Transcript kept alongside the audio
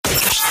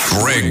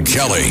Greg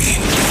Kelly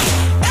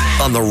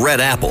on the Red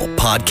Apple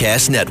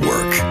Podcast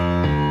Network.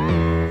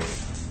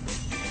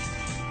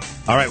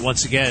 All right,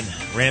 once again,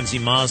 Ramsey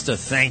Mazda,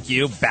 thank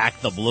you. Back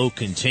the Blue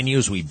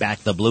continues. We back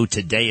the Blue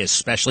today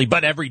especially,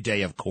 but every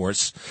day, of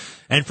course.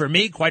 And for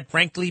me, quite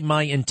frankly,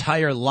 my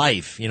entire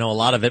life, a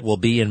lot of it will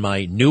be in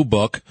my new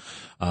book.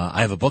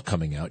 I have a book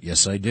coming out.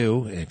 Yes, I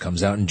do. It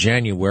comes out in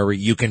January.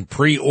 You can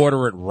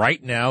pre-order it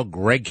right now.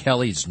 Greg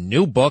Kelly's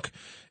new book.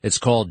 It's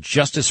called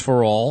Justice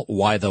for All,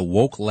 Why the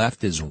Woke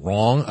Left is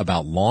Wrong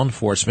About Law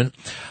Enforcement.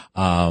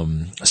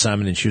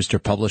 Simon & Schuster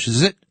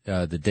publishes it.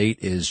 The date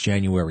is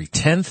January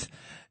 10th.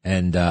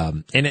 And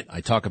in it,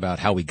 I talk about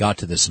how we got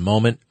to this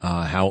moment,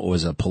 how it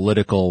was a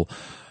political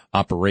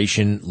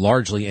operation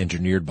largely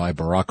engineered by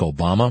Barack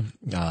Obama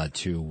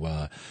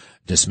to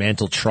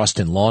dismantle trust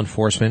in law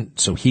enforcement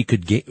so he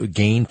could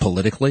gain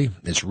politically.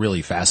 It's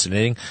really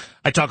fascinating.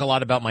 I talk a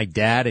lot about my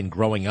dad and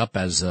growing up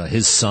as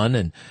his son.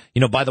 And,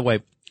 by the way,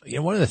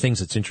 one of the things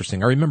that's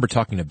interesting, I remember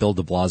talking to Bill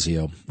de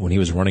Blasio when he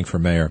was running for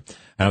mayor,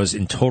 and I was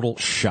in total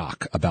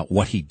shock about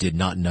what he did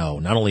not know,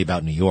 not only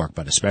about New York,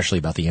 but especially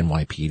about the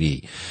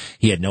NYPD.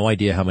 He had no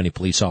idea how many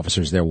police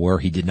officers there were.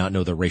 He did not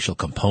know the racial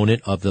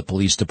component of the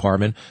police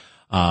department.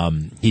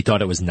 He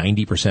thought it was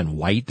 90%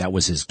 white. That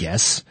was his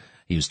guess.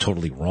 He was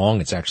totally wrong.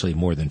 It's actually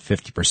more than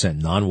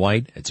 50%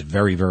 non-white. It's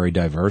very, very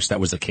diverse. That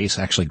was the case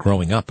actually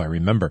growing up. I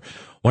remember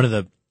one of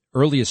the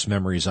earliest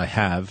memories I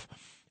have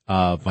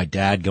my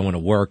dad going to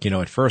work.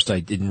 At first I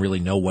didn't really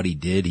know what he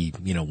did. He,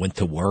 went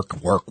to work.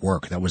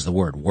 That was the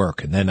word,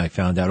 work. And then I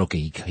found out,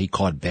 okay, he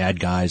caught bad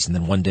guys. And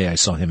then one day I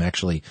saw him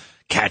actually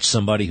catch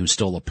somebody who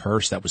stole a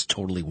purse. That was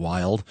totally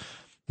wild.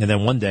 And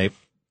then one day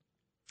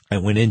I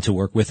went in to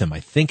work with him. I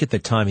think at the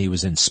time he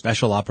was in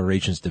Special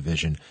Operations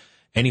Division.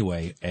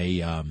 Anyway,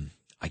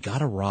 I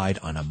got a ride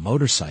on a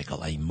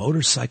motorcycle. A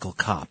motorcycle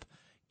cop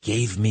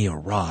gave me a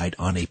ride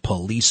on a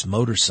police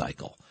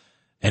motorcycle.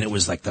 And it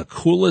was like the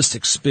coolest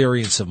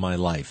experience of my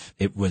life.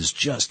 It was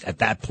just at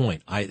that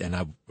point,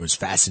 I was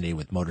fascinated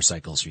with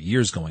motorcycles for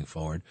years going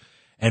forward.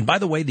 And by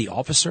the way, the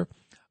officer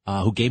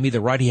who gave me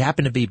the ride, he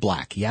happened to be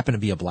black. He happened to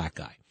be a black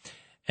guy.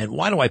 And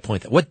why do I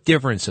point that? What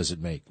difference does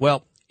it make?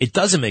 Well, it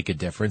doesn't make a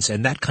difference,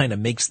 and that kind of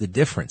makes the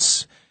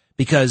difference.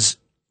 Because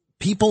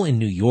people in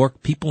New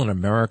York, people in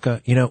America,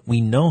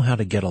 we know how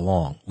to get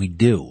along. We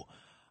do.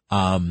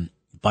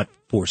 But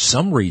for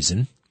some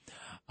reason,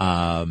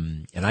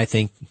 and I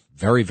think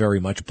very, very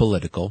much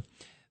political,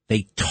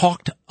 they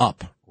talked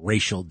up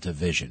racial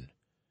division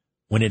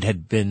when it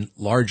had been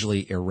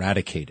largely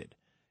eradicated.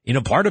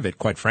 Part of it,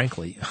 quite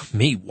frankly,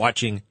 me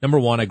watching, number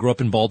one, I grew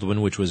up in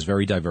Baldwin, which was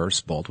very diverse,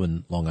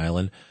 Baldwin, Long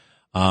Island,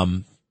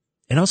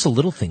 and also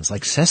little things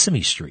like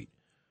Sesame Street.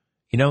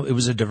 It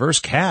was a diverse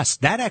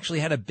cast. That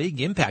actually had a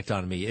big impact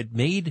on me. It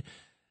made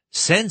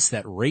sense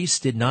that race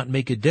did not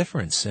make a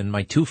difference. And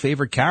my two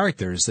favorite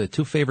characters, the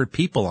two favorite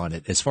people on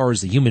it, as far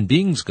as the human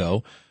beings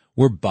go,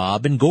 were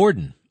Bob and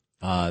Gordon.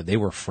 They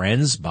were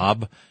friends,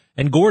 Bob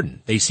and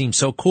Gordon. They seemed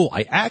so cool.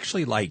 I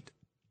actually liked,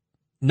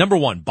 number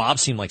one, Bob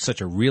seemed like such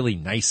a really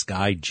nice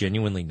guy,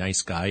 genuinely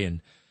nice guy,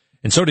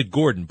 and so did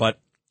Gordon. But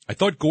I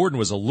thought Gordon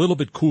was a little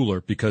bit cooler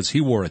because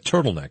he wore a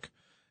turtleneck,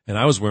 and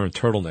I was wearing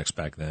turtlenecks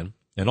back then.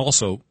 And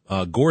also,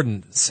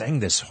 Gordon sang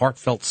this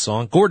heartfelt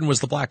song. Gordon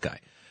was the black guy.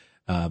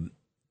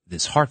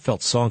 This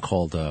heartfelt song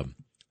called,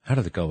 how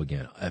did it go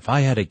again? If I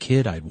had a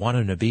kid, I'd want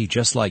him to be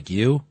just like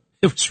you.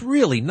 It was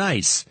really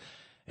nice.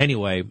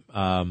 Anyway,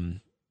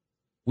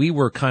 we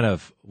were kind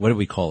of, what do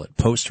we call it?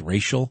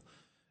 Post-racial.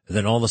 And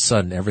then all of a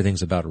sudden,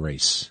 everything's about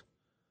race.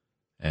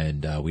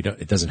 And,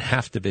 it doesn't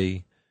have to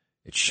be.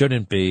 It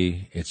shouldn't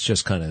be. It's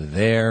just kind of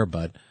there.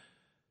 But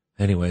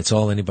anyway, it's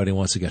all anybody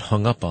wants to get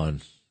hung up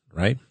on,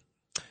 right?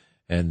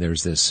 And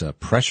there's this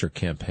pressure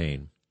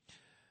campaign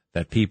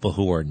that people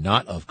who are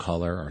not of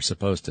color are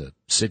supposed to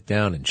sit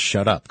down and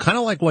shut up. Kind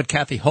of like what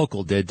Kathy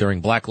Hochul did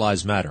during Black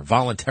Lives Matter,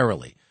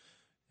 voluntarily.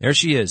 There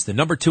she is, the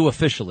number 2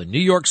 official in New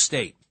York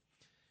State.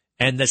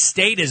 And the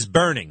state is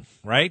burning,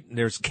 right?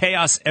 There's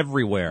chaos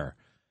everywhere.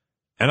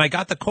 And I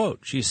got the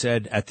quote. She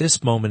said, at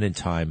this moment in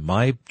time,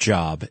 my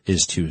job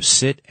is to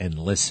sit and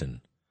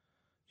listen.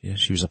 Yeah,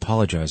 she was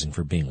apologizing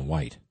for being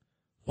white.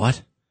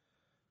 What?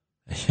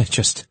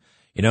 Just,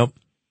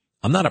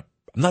 I'm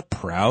not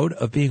proud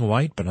of being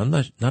white, but I'm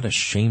not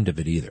ashamed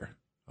of it either.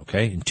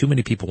 Okay? And too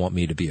many people want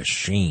me to be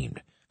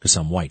ashamed because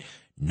I'm white.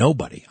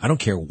 Nobody. I don't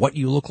care what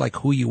you look like,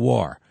 who you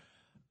are.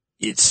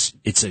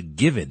 It's a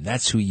given.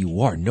 That's who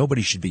you are.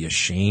 Nobody should be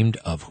ashamed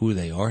of who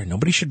they are.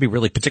 Nobody should be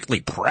really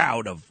particularly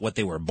proud of what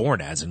they were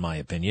born as, in my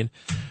opinion.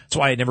 That's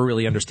why I never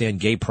really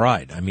understand gay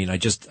pride. I mean, I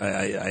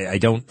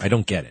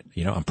don't get it.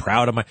 I'm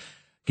proud of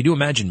can you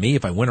imagine me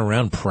if I went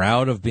around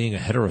proud of being a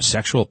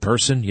heterosexual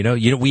person?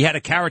 We had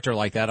a character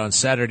like that on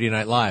Saturday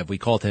Night Live. We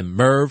called him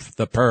Merv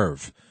the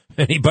Perv.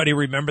 Anybody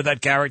remember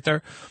that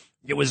character?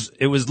 It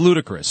was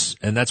ludicrous,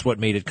 and that's what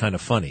made it kind of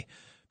funny.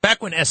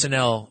 Back when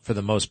SNL, for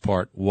the most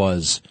part,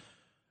 was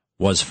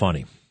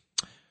funny.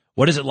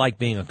 What is it like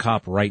being a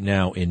cop right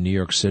now in New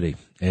York City?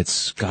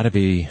 It's got to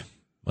be,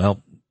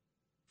 well,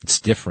 it's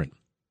different.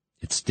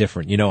 It's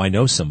different. You know, I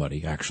know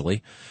somebody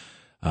actually,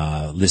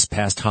 this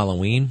past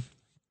Halloween,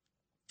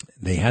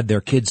 they had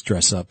their kids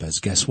dress up as,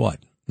 guess what?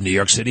 New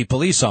York City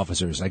police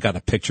officers. I got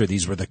a picture.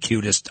 These were the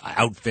cutest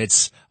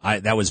outfits.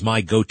 That was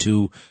my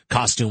go-to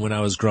costume when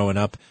I was growing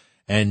up.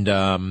 And,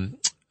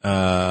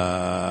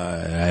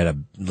 I had a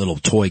little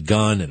toy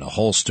gun and a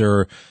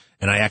holster,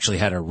 and I actually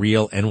had a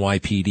real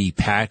NYPD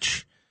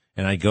patch.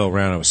 And I go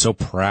around. I was so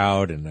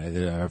proud.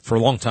 And for a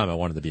long time, I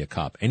wanted to be a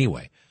cop.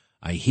 Anyway,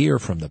 I hear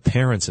from the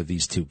parents of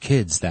these two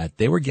kids that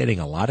they were getting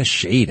a lot of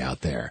shade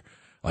out there.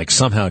 Like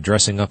somehow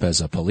dressing up as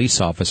a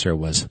police officer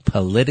was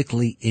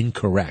politically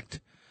incorrect.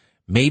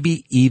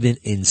 Maybe even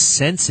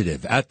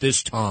insensitive at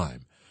this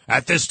time.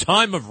 At this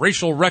time of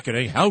racial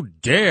reckoning, how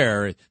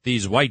dare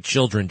these white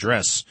children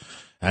dress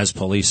as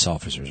police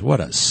officers? What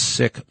a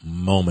sick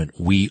moment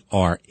we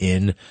are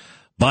in.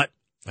 But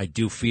I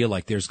do feel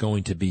like there's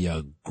going to be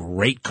a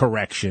great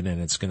correction,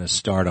 and it's going to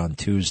start on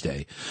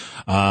Tuesday.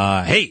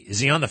 Hey, is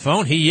he on the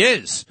phone? He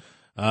is.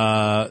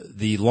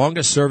 The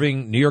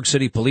longest-serving New York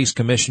City police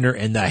commissioner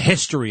in the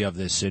history of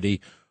this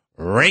city,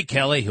 Ray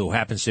Kelly, who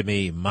happens to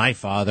be my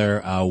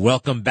father.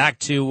 Welcome back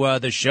to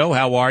the show.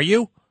 How are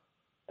you?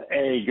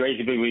 Hey, great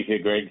to be with you,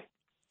 Greg.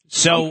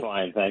 So, I'm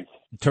fine, thanks.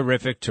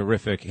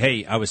 Terrific.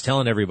 Hey, I was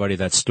telling everybody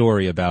that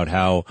story about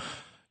how,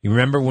 you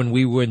remember when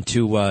we went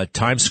to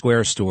Times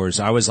Square stores?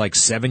 I was like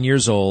 7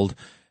 years old.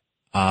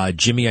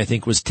 Jimmy, I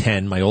think, was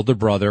 10, my older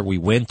brother. We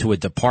went to a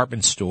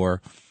department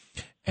store,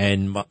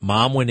 and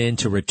Mom went in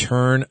to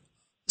return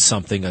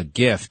something, a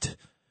gift,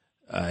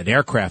 an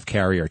aircraft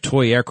carrier,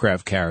 toy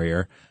aircraft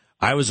carrier.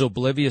 I was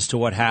oblivious to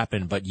what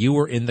happened, but you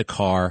were in the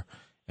car,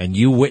 and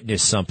you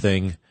witnessed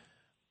something.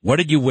 What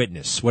did you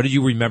witness? What did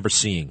you remember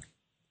seeing?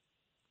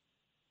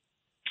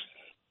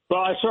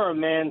 Well, I saw a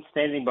man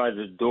standing by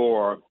the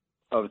door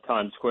of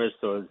Times Square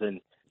stores, and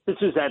this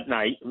was at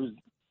night. It was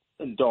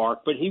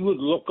dark, but he would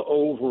look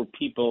over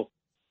people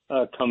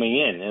coming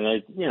in. And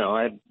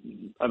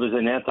I was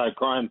an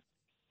anti-crime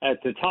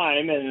at the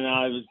time, and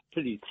I was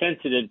pretty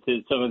sensitive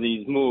to some of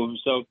these moves.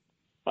 So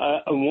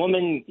a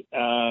woman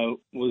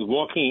was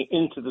walking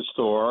into the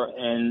store,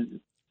 and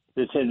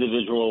this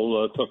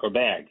individual took her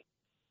bag,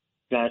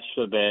 snatched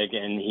her bag,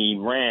 and he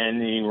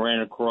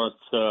ran across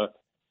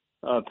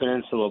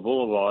Peninsula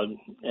Boulevard,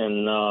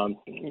 and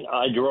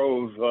I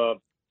drove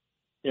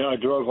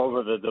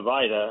over the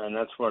divider, and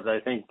that's what I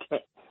think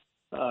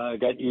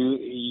got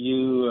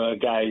you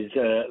guys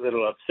a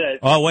little upset.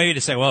 Oh, wait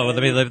a second. Well,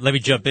 let me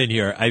jump in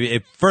here.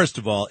 First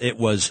of all, it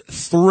was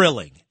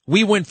thrilling.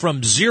 We went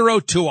from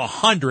 0 to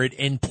 100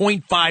 in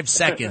 0.5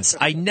 seconds.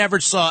 I never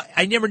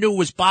knew it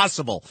was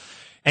possible.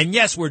 And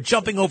yes, we're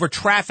jumping over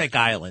traffic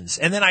islands.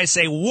 And then I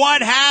say,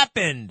 what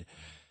happened?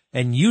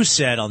 And you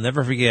said, I'll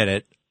never forget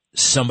it,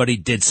 somebody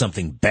did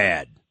something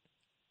bad.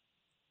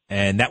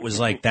 And that was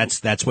like,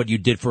 that's what you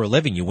did for a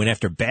living. You went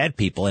after bad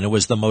people, and it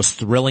was the most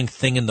thrilling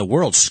thing in the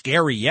world.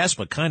 Scary, yes,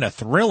 but kind of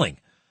thrilling.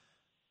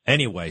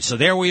 Anyway, so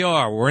there we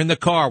are. We're in the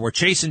car. We're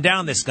chasing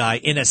down this guy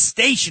in a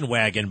station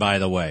wagon, by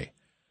the way.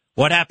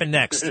 What happened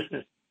next?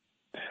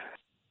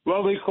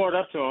 Well, we caught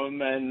up to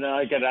him, and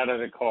I got out of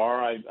the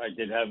car. I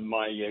did have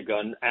my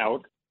gun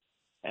out,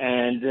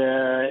 and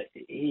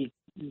he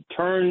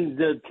turned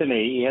to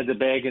me. He had the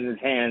bag in his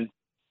hand,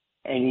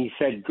 and he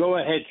said, "Go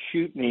ahead,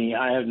 shoot me.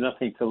 I have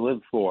nothing to live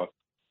for."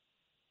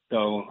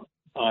 So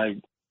I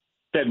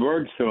said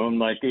words to him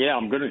like, "Yeah,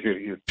 I'm going to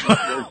shoot you."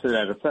 Words to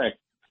that effect.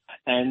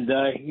 And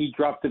he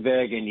dropped the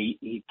bag, and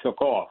he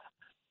took off.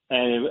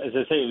 And as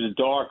I say, it was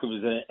dark. It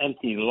was an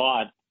empty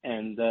lot,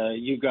 and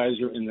you guys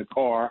were in the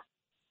car.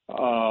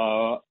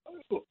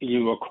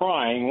 You were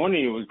crying. One of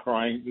you was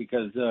crying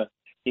because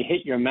you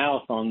hit your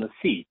mouth on the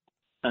seat,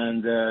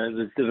 and there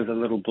was a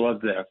little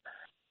blood there.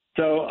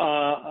 So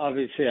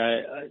obviously,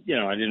 I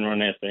didn't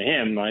run after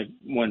him. I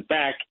went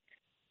back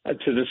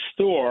to the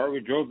store. We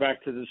drove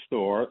back to the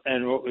store,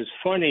 and what was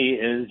funny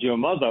is your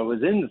mother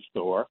was in the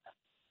store,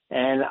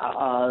 and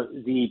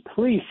the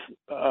police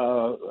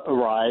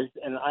arrived,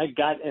 and I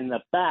got in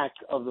the back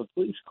of the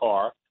police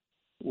car,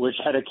 which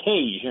had a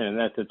cage in it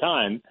at the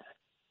time.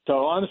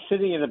 So I'm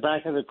sitting in the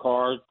back of the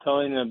car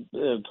telling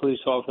the police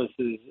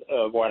officers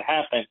what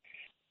happened,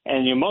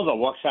 and your mother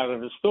walks out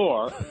of the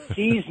store,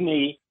 sees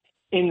me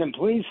in the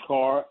police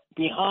car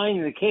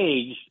behind the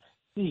cage,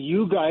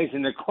 you guys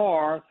in the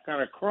car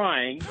kind of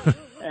crying,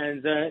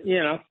 and,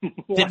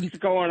 what's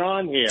going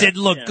on here?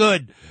 Didn't look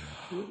good.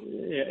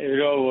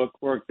 It all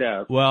worked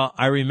out. Well,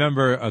 I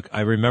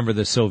remember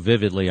this so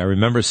vividly. I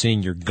remember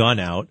seeing your gun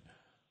out.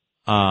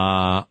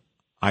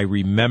 I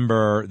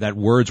remember that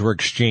words were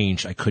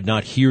exchanged. I could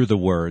not hear the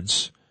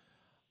words.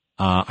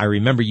 I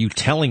remember you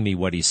telling me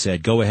what he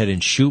said, "Go ahead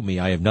and shoot me.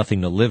 I have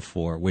nothing to live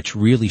for," which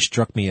really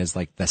struck me as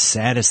like the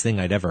saddest thing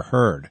I'd ever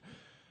heard.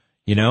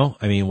 You know?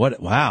 I mean,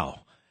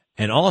 wow.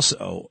 And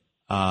also,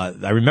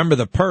 I remember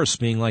the purse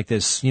being like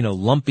this,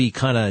 lumpy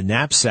kind of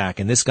knapsack,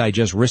 and this guy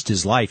just risked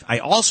his life. I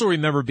also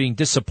remember being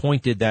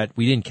disappointed that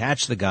we didn't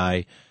catch the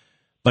guy,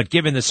 but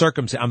given the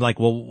circumstance, I'm like,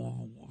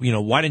 well,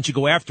 why didn't you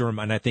go after him?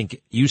 And I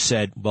think you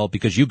said, well,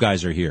 because you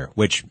guys are here,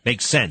 which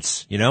makes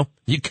sense. You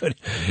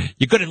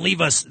couldn't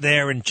leave us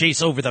there and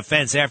chase over the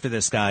fence after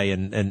this guy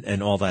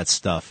and all that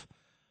stuff.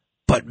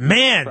 But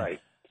man, right,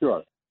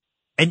 sure.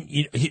 And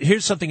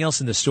here's something else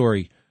in the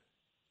story.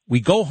 We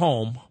go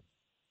home,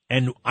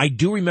 and I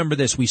do remember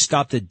this. We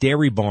stopped at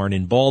Dairy Barn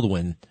in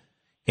Baldwin,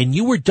 and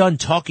you were done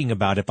talking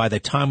about it by the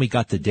time we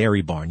got to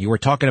Dairy Barn. You were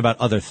talking about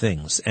other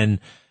things. And,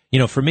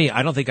 for me,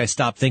 I don't think I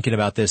stopped thinking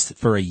about this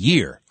for a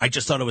year. I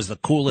just thought it was the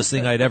coolest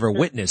thing I'd ever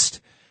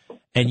witnessed.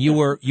 And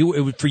for you,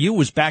 it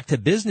was back to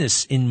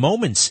business in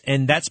moments.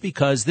 And that's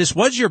because this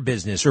was your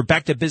business, or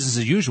back to business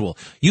as usual.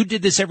 You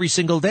did this every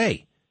single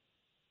day.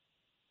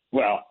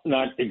 Well,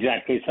 not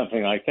exactly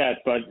something like that,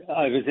 but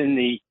I was in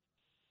the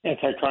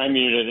anti-crime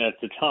unit at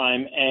the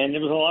time, and there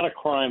was a lot of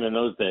crime in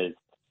those days.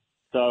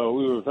 So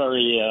we were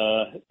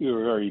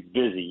very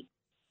busy,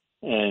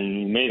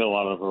 and made a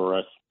lot of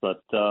arrests.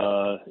 But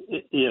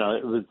it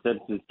was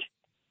at the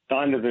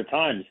sign of the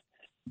times.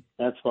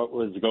 That's what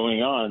was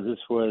going on. This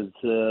was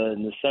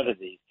in the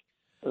 70s,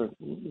 or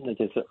I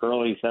guess the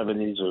early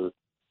 70s or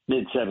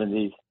mid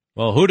 70s.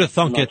 Well, who'd have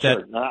thunk it sure.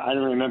 that I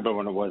don't remember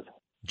when it was.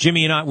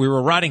 Jimmy and I, we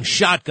were riding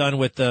shotgun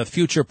with the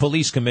future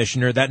police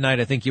commissioner. That night,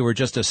 I think you were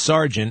just a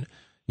sergeant.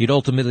 You'd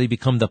ultimately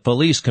become the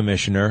police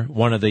commissioner,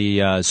 one of the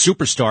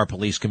superstar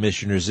police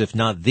commissioners, if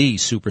not the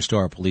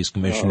superstar police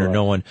commissioner.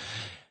 No one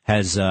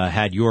has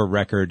had your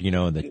record,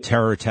 the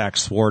terror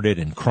attacks thwarted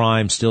and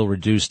crime still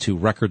reduced to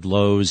record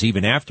lows,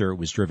 even after it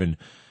was driven,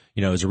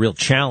 it was a real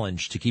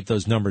challenge to keep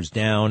those numbers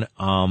down.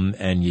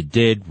 And you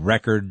did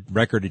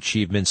record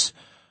achievements.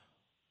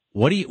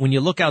 When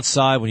you look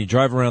outside, when you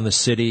drive around the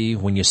city,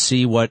 when you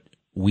see what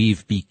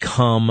we've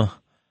become,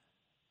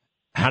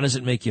 how does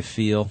it make you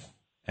feel?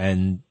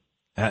 And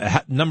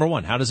number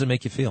one, how does it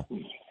make you feel?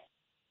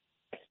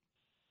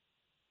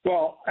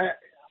 Well,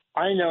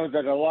 I know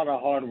that a lot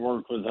of hard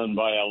work was done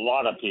by a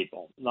lot of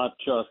people, not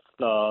just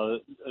the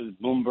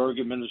Bloomberg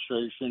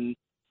administration,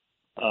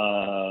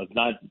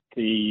 not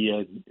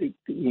the,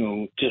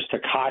 just the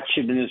Koch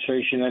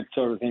administration, that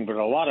sort of thing, but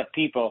a lot of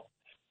people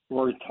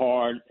worked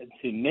hard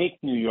to make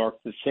New York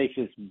the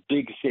safest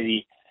big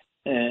city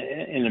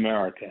in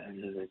America.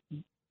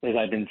 As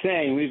I've been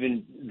saying,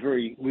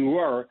 we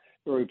were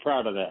very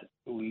proud of that.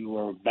 We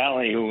were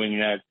ballyhooing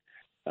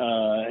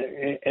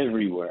that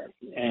everywhere,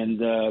 and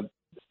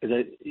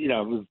it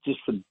was just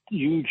a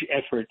huge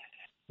effort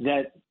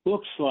that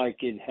looks like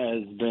it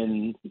has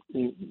been,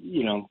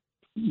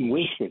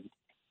 wasted.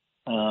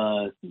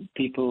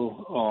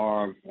 People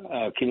are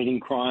committing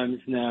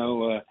crimes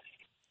now.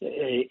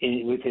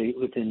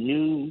 With a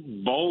new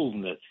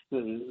boldness.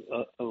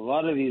 A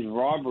lot of these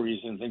robberies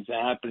and things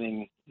are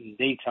happening in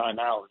daytime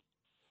hours,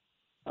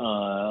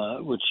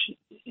 which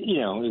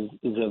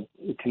is a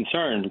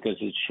concern because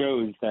it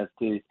shows that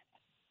the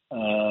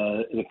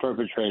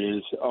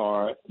perpetrators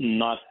are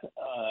not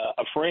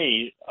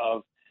afraid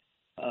of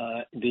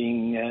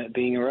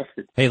being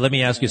arrested. Hey, let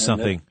me ask you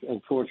something.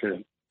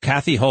 Unfortunate.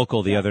 Kathy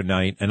Hochul the other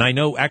night, and I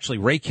know actually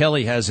Ray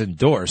Kelly has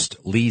endorsed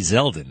Lee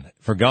Zeldin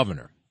for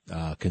governor.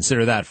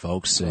 Consider that,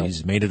 folks.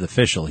 He's made it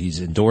official. He's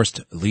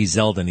endorsed Lee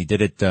Zeldin. He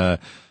did it a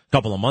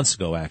couple of months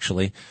ago,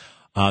 actually.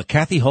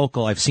 Kathy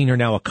Hochul, I've seen her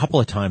now a couple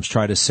of times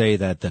try to say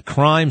that the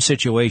crime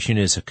situation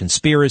is a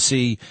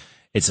conspiracy.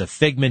 It's a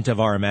figment of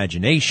our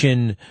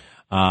imagination.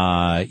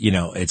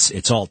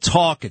 It's all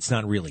talk. It's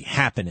not really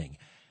happening.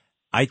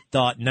 I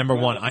thought, number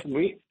one,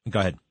 go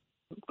ahead.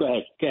 Go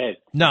ahead.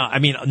 No, I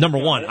mean, number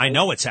one, I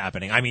know it's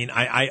happening. I mean,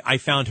 I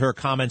found her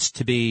comments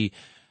to be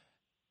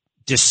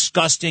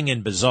disgusting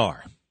and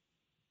bizarre.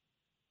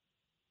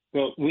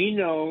 Well, we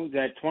know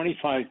that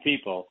 25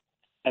 people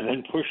have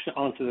been pushed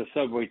onto the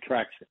subway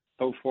tracks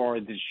so far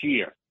this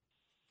year.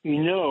 We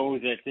know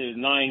that there's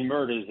 9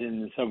 murders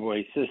in the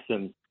subway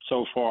system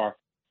so far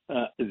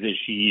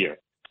this year.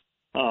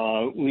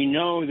 We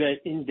know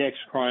that index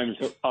crimes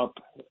are up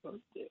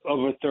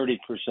over 30%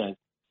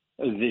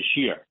 this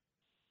year.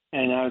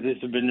 And now there's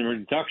been a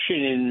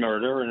reduction in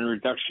murder and a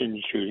reduction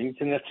in shootings,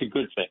 and that's a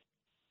good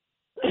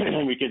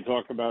thing. We can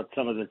talk about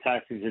some of the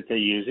tactics that they're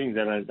using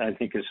that I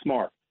think is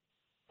smart.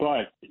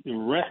 But the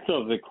rest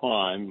of the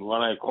crime,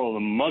 what I call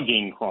the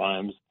mugging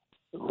crimes,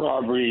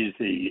 robberies,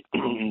 the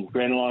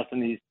grand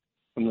larcenies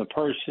from the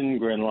person,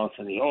 grand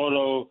larceny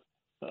auto,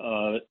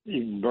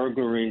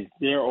 burglaries,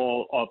 they're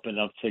all up and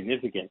up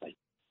significantly.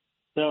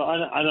 So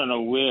I don't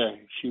know where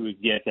she would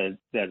get that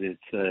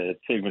it's a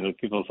figment of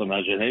people's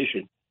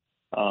imagination.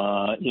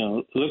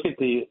 Look at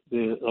the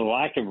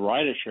lack of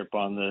ridership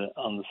on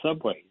the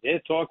subway.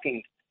 They're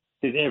talking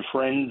to their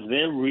friends.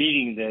 They're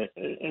reading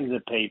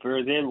the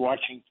paper. They're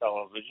watching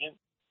television.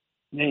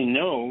 They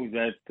know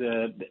that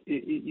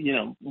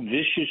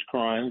vicious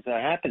crimes are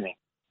happening,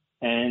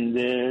 and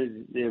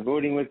they're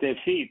voting with their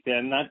feet.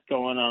 They're not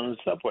going on the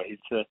subway.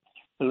 It's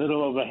a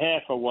little over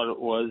half of what it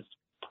was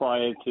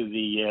prior to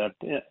the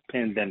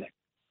pandemic.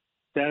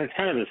 That is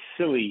kind of a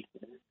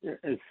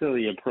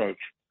silly approach.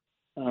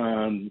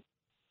 And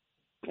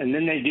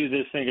then they do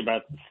this thing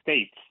about the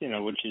states,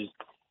 which is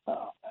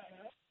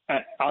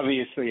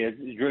obviously,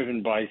 it's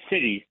driven by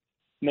cities,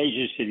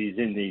 major cities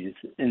in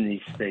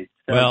these states.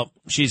 So, well,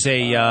 she's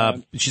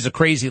a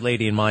crazy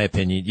lady, in my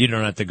opinion. You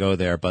don't have to go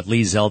there, but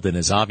Lee Zeldin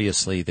is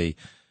obviously the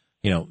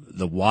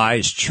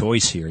wise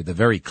choice here, the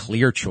very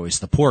clear choice.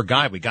 The poor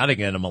guy, we got to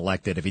get him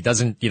elected. If he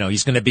doesn't,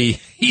 he's going to be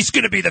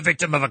the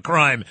victim of a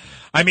crime.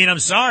 I mean, I'm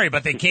sorry,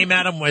 but they came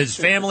at him with his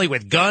family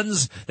with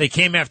guns. They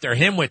came after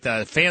him with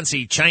a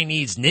fancy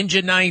Chinese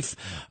ninja knife.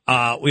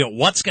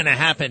 What's going to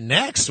happen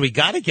next? We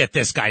got to get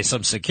this guy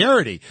some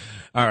security.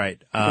 All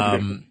right.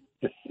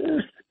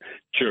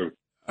 True.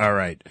 All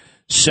right.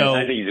 So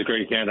I think he's a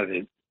great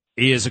candidate.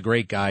 He is a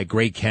great guy,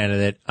 great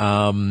candidate.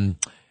 Number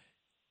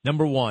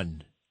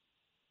one,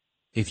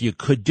 if you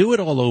could do it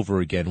all over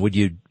again, would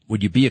you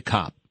be a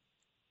cop?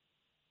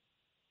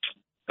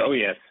 Oh,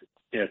 yes.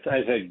 Yes,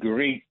 I've had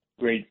great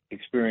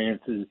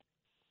experiences.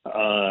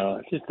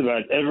 Just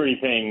about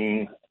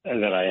everything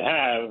that I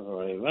have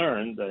or I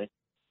learned. I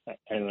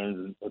learned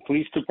in the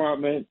police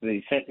department.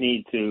 They sent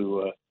me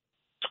to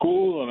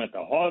school. I went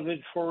to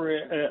Harvard for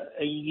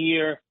a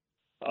year.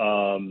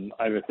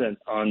 I was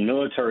on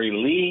military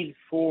leave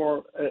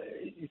for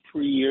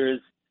 3 years.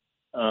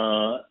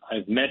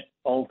 I've met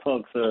all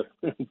sorts of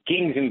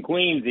kings and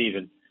queens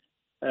even.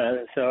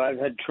 So I've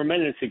had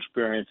tremendous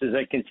experiences.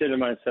 I consider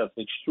myself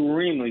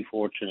extremely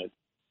fortunate,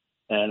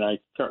 and I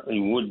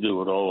certainly would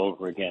do it all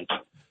over again.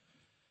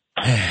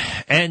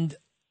 And,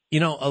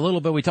 a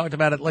little bit, we talked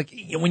about it, like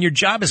when your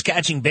job is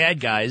catching bad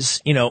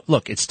guys,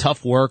 look, it's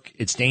tough work,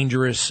 it's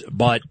dangerous,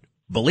 but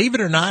believe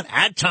it or not,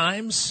 at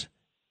times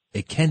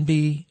it can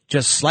be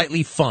just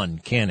slightly fun,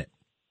 can it?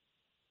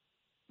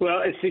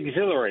 Well, it's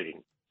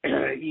exhilarating.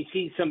 You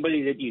see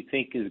somebody that you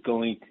think is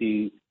going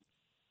to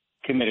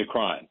commit a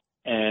crime,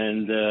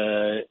 and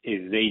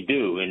if they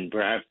do, and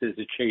perhaps there's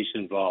a chase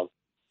involved,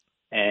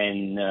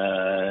 and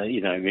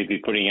maybe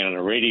putting it on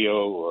the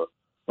radio or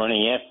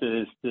running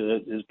after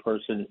this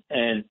person,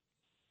 and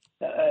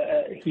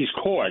he's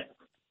caught.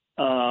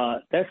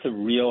 That's a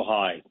real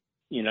high.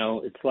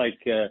 It's like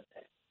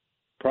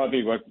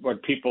probably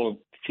what people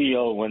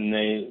feel when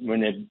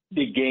they're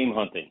big game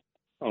hunting.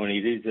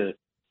 Only these are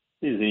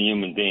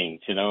human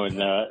beings, and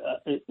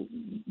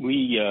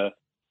we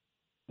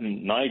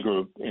in my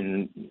group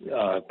in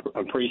a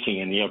precinct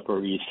in the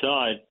Upper East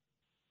Side,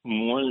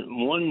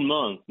 one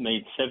month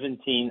made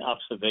 17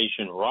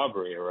 observation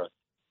robbery arrests,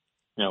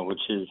 which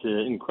is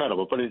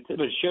incredible. But it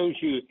shows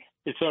you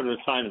it's sort of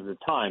a sign of the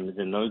times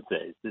in those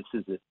days. This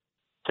is the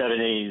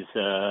 70s.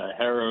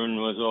 Heroin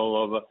was all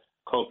over.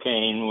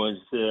 Cocaine was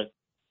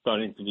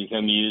starting to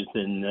become used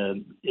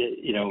in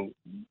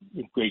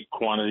great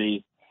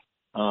quantity.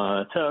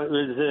 So it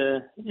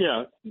was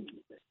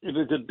it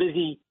was a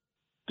busy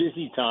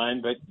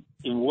time, but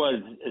it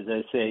was, as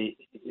I say,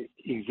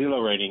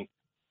 exhilarating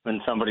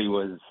when somebody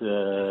was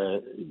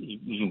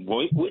you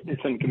witness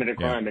them commit a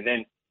crime, and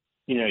then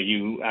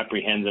you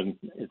apprehend them.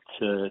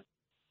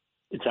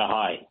 It's a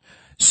high.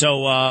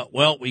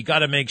 So, we got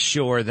to make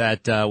sure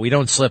that we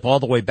don't slip all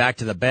the way back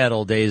to the bad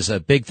old days. A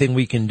big thing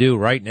we can do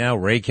right now,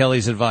 Ray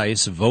Kelly's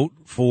advice, vote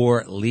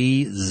for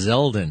Lee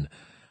Zeldin.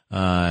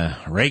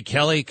 Ray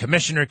Kelly,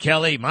 Commissioner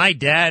Kelly, my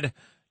dad,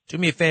 do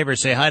me a favor,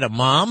 say hi to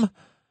Mom,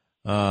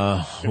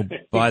 who,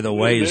 by the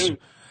way,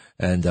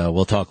 and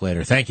we'll talk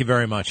later. Thank you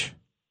very much.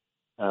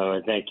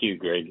 Thank you,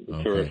 Greg.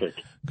 Okay. Terrific.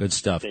 Good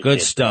stuff.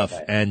 Good stuff.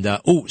 Bye-bye. And,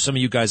 some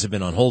of you guys have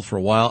been on hold for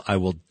a while. I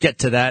will get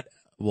to that.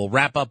 We'll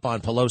wrap up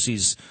on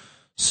Pelosi's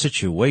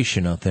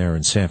situation out there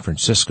in San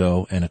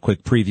Francisco and a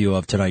quick preview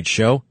of tonight's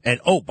show. And,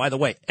 by the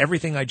way,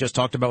 everything I just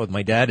talked about with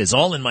my dad is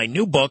all in my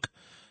new book,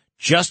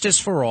 Justice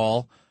for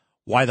All,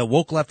 Why the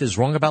Woke Left is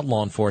Wrong About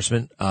Law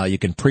Enforcement. You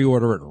can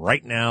pre-order it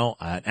right now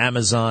at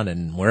Amazon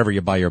and wherever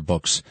you buy your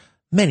books.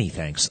 Many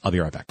thanks. I'll be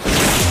right back.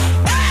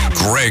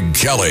 Greg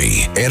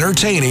Kelly,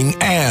 entertaining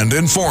and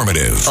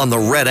informative on the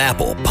Red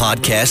Apple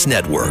Podcast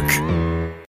Network.